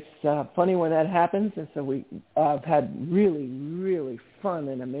it's funny when that happens. And so I've had really, really fun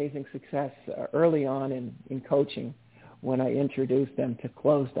and amazing success early on in coaching when I introduced them to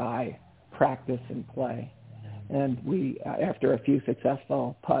closed eye practice and play. And we, after a few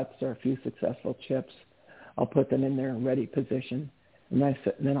successful putts or a few successful chips, I'll put them in their ready position. And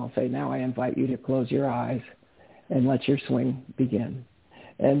then I'll say, now I invite you to close your eyes and let your swing begin.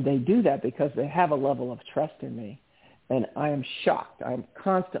 And they do that because they have a level of trust in me. And I am shocked. I'm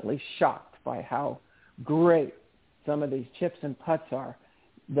constantly shocked by how great some of these chips and putts are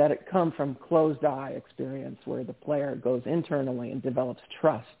that it come from closed eye experience where the player goes internally and develops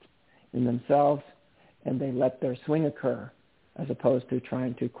trust in themselves, and they let their swing occur as opposed to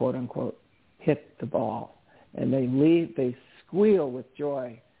trying to, quote unquote, hit the ball. And they squeal with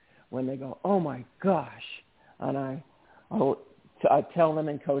joy when they go, oh my gosh. And I tell them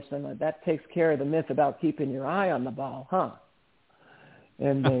and coach them that takes care of the myth about keeping your eye on the ball, huh?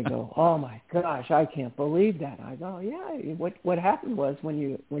 And they go, oh my gosh, I can't believe that. I go, yeah. What happened was when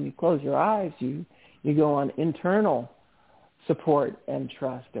you close your eyes, you go on internal support and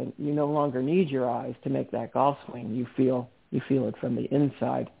trust, and you no longer need your eyes to make that golf swing. You feel it from the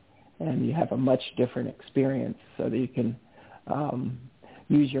inside, and you have a much different experience so that you can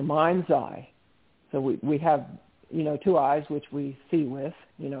use your mind's eye. So we have, two eyes which we see with,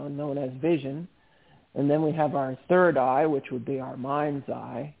 known as vision, and then we have our third eye, which would be our mind's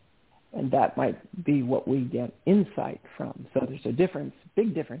eye, and that might be what we get insight from. So there's a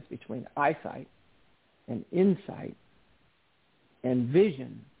big difference between eyesight and insight and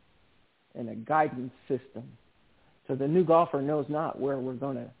vision and a guidance system. So the new golfer knows not where we're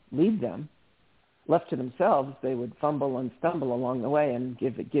going to lead them. Left to themselves, they would fumble and stumble along the way and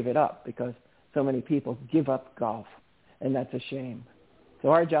give it up, because so many people give up golf, and that's a shame. So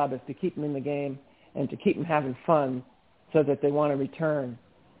our job is to keep them in the game and to keep them having fun so that they want to return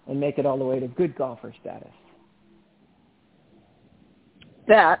and make it all the way to good golfer status.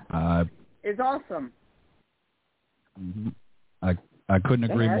 That is awesome. Mm-hmm. I couldn't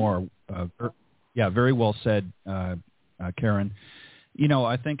agree more. Very well said, Karyn.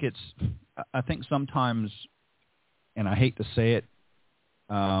 I think sometimes and I hate to say it,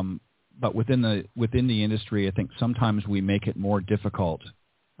 but within the industry, I think sometimes we make it more difficult.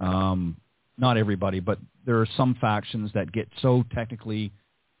 Not everybody, but there are some factions that get so technically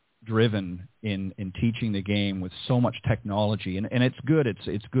driven in teaching the game with so much technology, and it's good.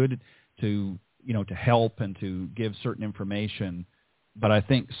 It's good to to help and to give certain information, but I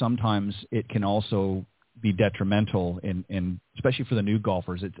think sometimes it can also be detrimental in especially for the new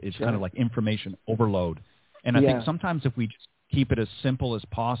golfers. It's kind of like information overload, and I think sometimes if we just keep it as simple as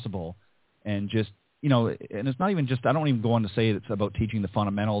possible and just and it's not even just, I don't even go on to say it's about teaching the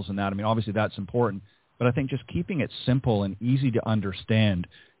fundamentals and that. I mean, obviously that's important, but I think just keeping it simple and easy to understand.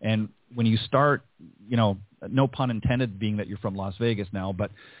 And when you start, no pun intended being that you're from Las Vegas now,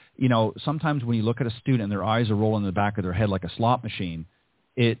 but, sometimes when you look at a student and their eyes are rolling in the back of their head like a slot machine,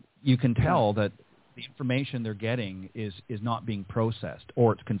 you can tell that the information they're getting is not being processed,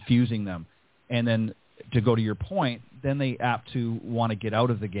 or it's confusing them. And then to go to your point, then they apt to want to get out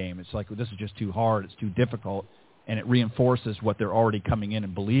of the game. It's like, well, this is just too hard, it's too difficult, and it reinforces what they're already coming in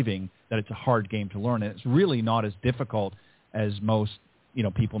and believing, that it's a hard game to learn. And it's really not as difficult as most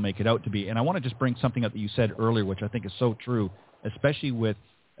people make it out to be. And I want to just bring something up that you said earlier, which I think is so true, especially with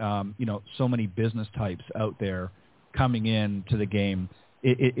so many business types out there coming into the game.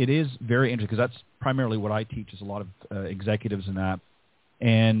 It is very interesting, because that's primarily what I teach, is a lot of executives and that.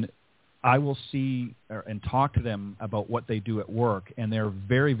 And I will see and talk to them about what they do at work, and they're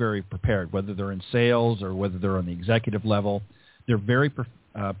very, very prepared, whether they're in sales or whether they're on the executive level. They're very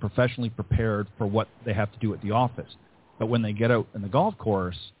professionally prepared for what they have to do at the office. But when they get out in the golf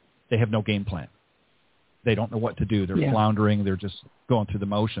course, they have no game plan. They don't know what to do. They're floundering. They're just going through the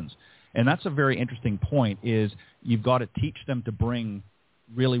motions. And that's a very interesting point, is you've got to teach them to bring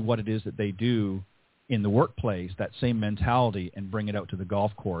really what it is that they do in the workplace, that same mentality, and bring it out to the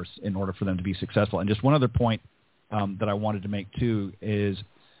golf course in order for them to be successful. And just one other point that I wanted to make too is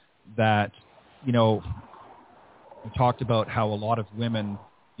that, we talked about how a lot of women,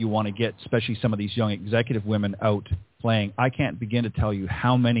 you want to get, especially some of these young executive women, out playing. I can't begin to tell you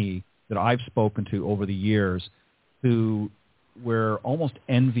how many that I've spoken to over the years who were almost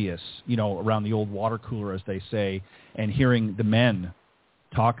envious, around the old water cooler, as they say, and hearing the men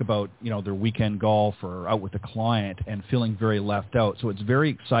talk about, their weekend golf or out with a client and feeling very left out. So it's very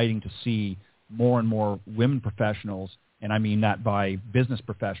exciting to see more and more women professionals, and I mean that by business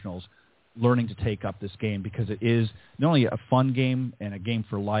professionals, learning to take up this game, because it is not only a fun game and a game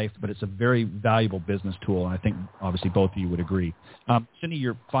for life, but it's a very valuable business tool. And I think obviously both of you would agree. Cindy,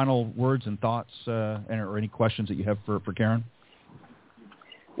 your final words and thoughts, or any questions that you have for Karyn?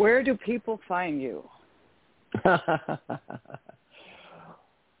 Where do people find you?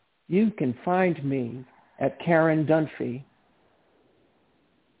 You can find me at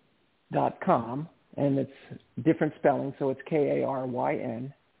KarynDunphy.com, and it's different spelling, so it's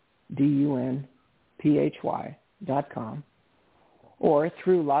KarynDunphy.com, or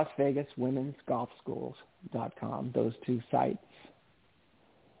through LasVegasWomen'sGolfSchools.com, those two sites.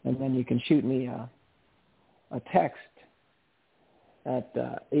 And then you can shoot me a text at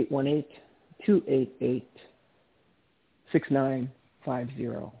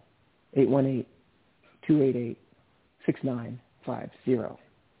 818-288-6950. 818-288-6950.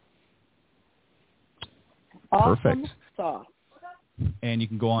 Awesome. Perfect. Stuff. And you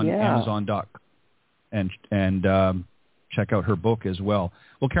can go on Amazon.com and check out her book as well.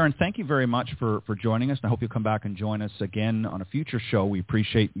 Well, Karyn, thank you very much for joining us, and I hope you'll come back and join us again on a future show. We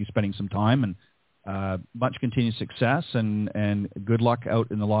appreciate you spending some time, and much continued success, and good luck out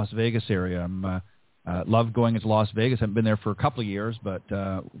in the Las Vegas area. Love going into Las Vegas. I haven't been there for a couple of years, but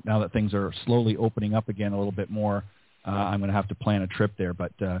now that things are slowly opening up again a little bit more, I'm going to have to plan a trip there.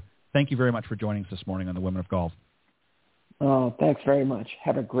 But thank you very much for joining us this morning on the Women of Golf. Oh, thanks very much.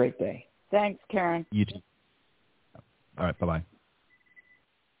 Have a great day. Thanks, Karyn. You too. All right, bye-bye.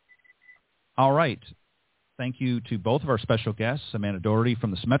 All right. Thank you to both of our special guests, Amanda Doherty from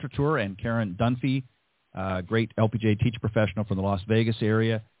the Symetra Tour and Karyn Dunphy, great LPGA teacher professional from the Las Vegas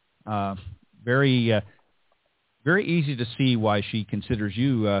area. Very easy to see why she considers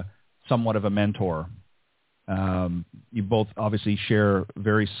you somewhat of a mentor. You both obviously share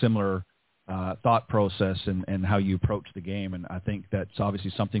very similar thought process and how you approach the game, and I think that's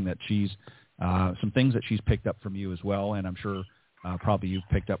obviously something that some things that she's picked up from you as well, and I'm sure probably you've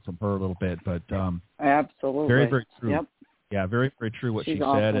picked up from her a little bit. But absolutely, very, very true. Yep. Yeah, very, very true what She's she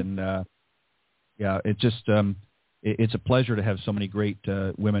awesome. said, and it just it's a pleasure to have so many great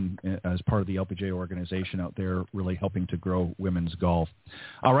women as part of the LPGA organization out there, really helping to grow women's golf.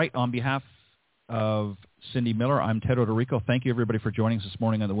 All right, on behalf of Cindy Miller. I'm Ted Odorico. Thank you, everybody, for joining us this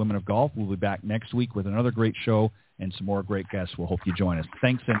morning on the Women of Golf. We'll be back next week with another great show and some more great guests. We'll hope you join us.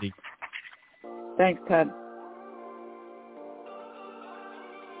 Thanks, Cindy. Thanks, Ted.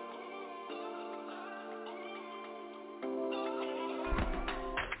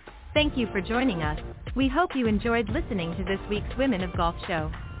 Thank you for joining us. We hope you enjoyed listening to this week's Women of Golf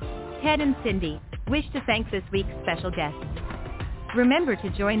show. Ted and Cindy wish to thank this week's special guests. Remember to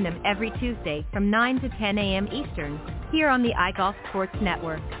join them every Tuesday from 9 to 10 a.m. Eastern here on the iGolf Sports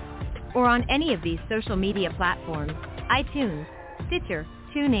Network or on any of these social media platforms, iTunes, Stitcher,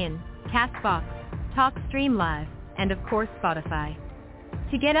 TuneIn, CastBox, TalkStream Live, and of course Spotify.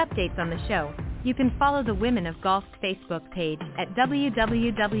 To get updates on the show, you can follow the Women of Golf's Facebook page at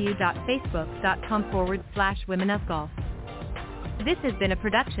www.facebook.com/Women of Golf. This has been a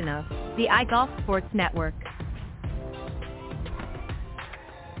production of the iGolf Sports Network.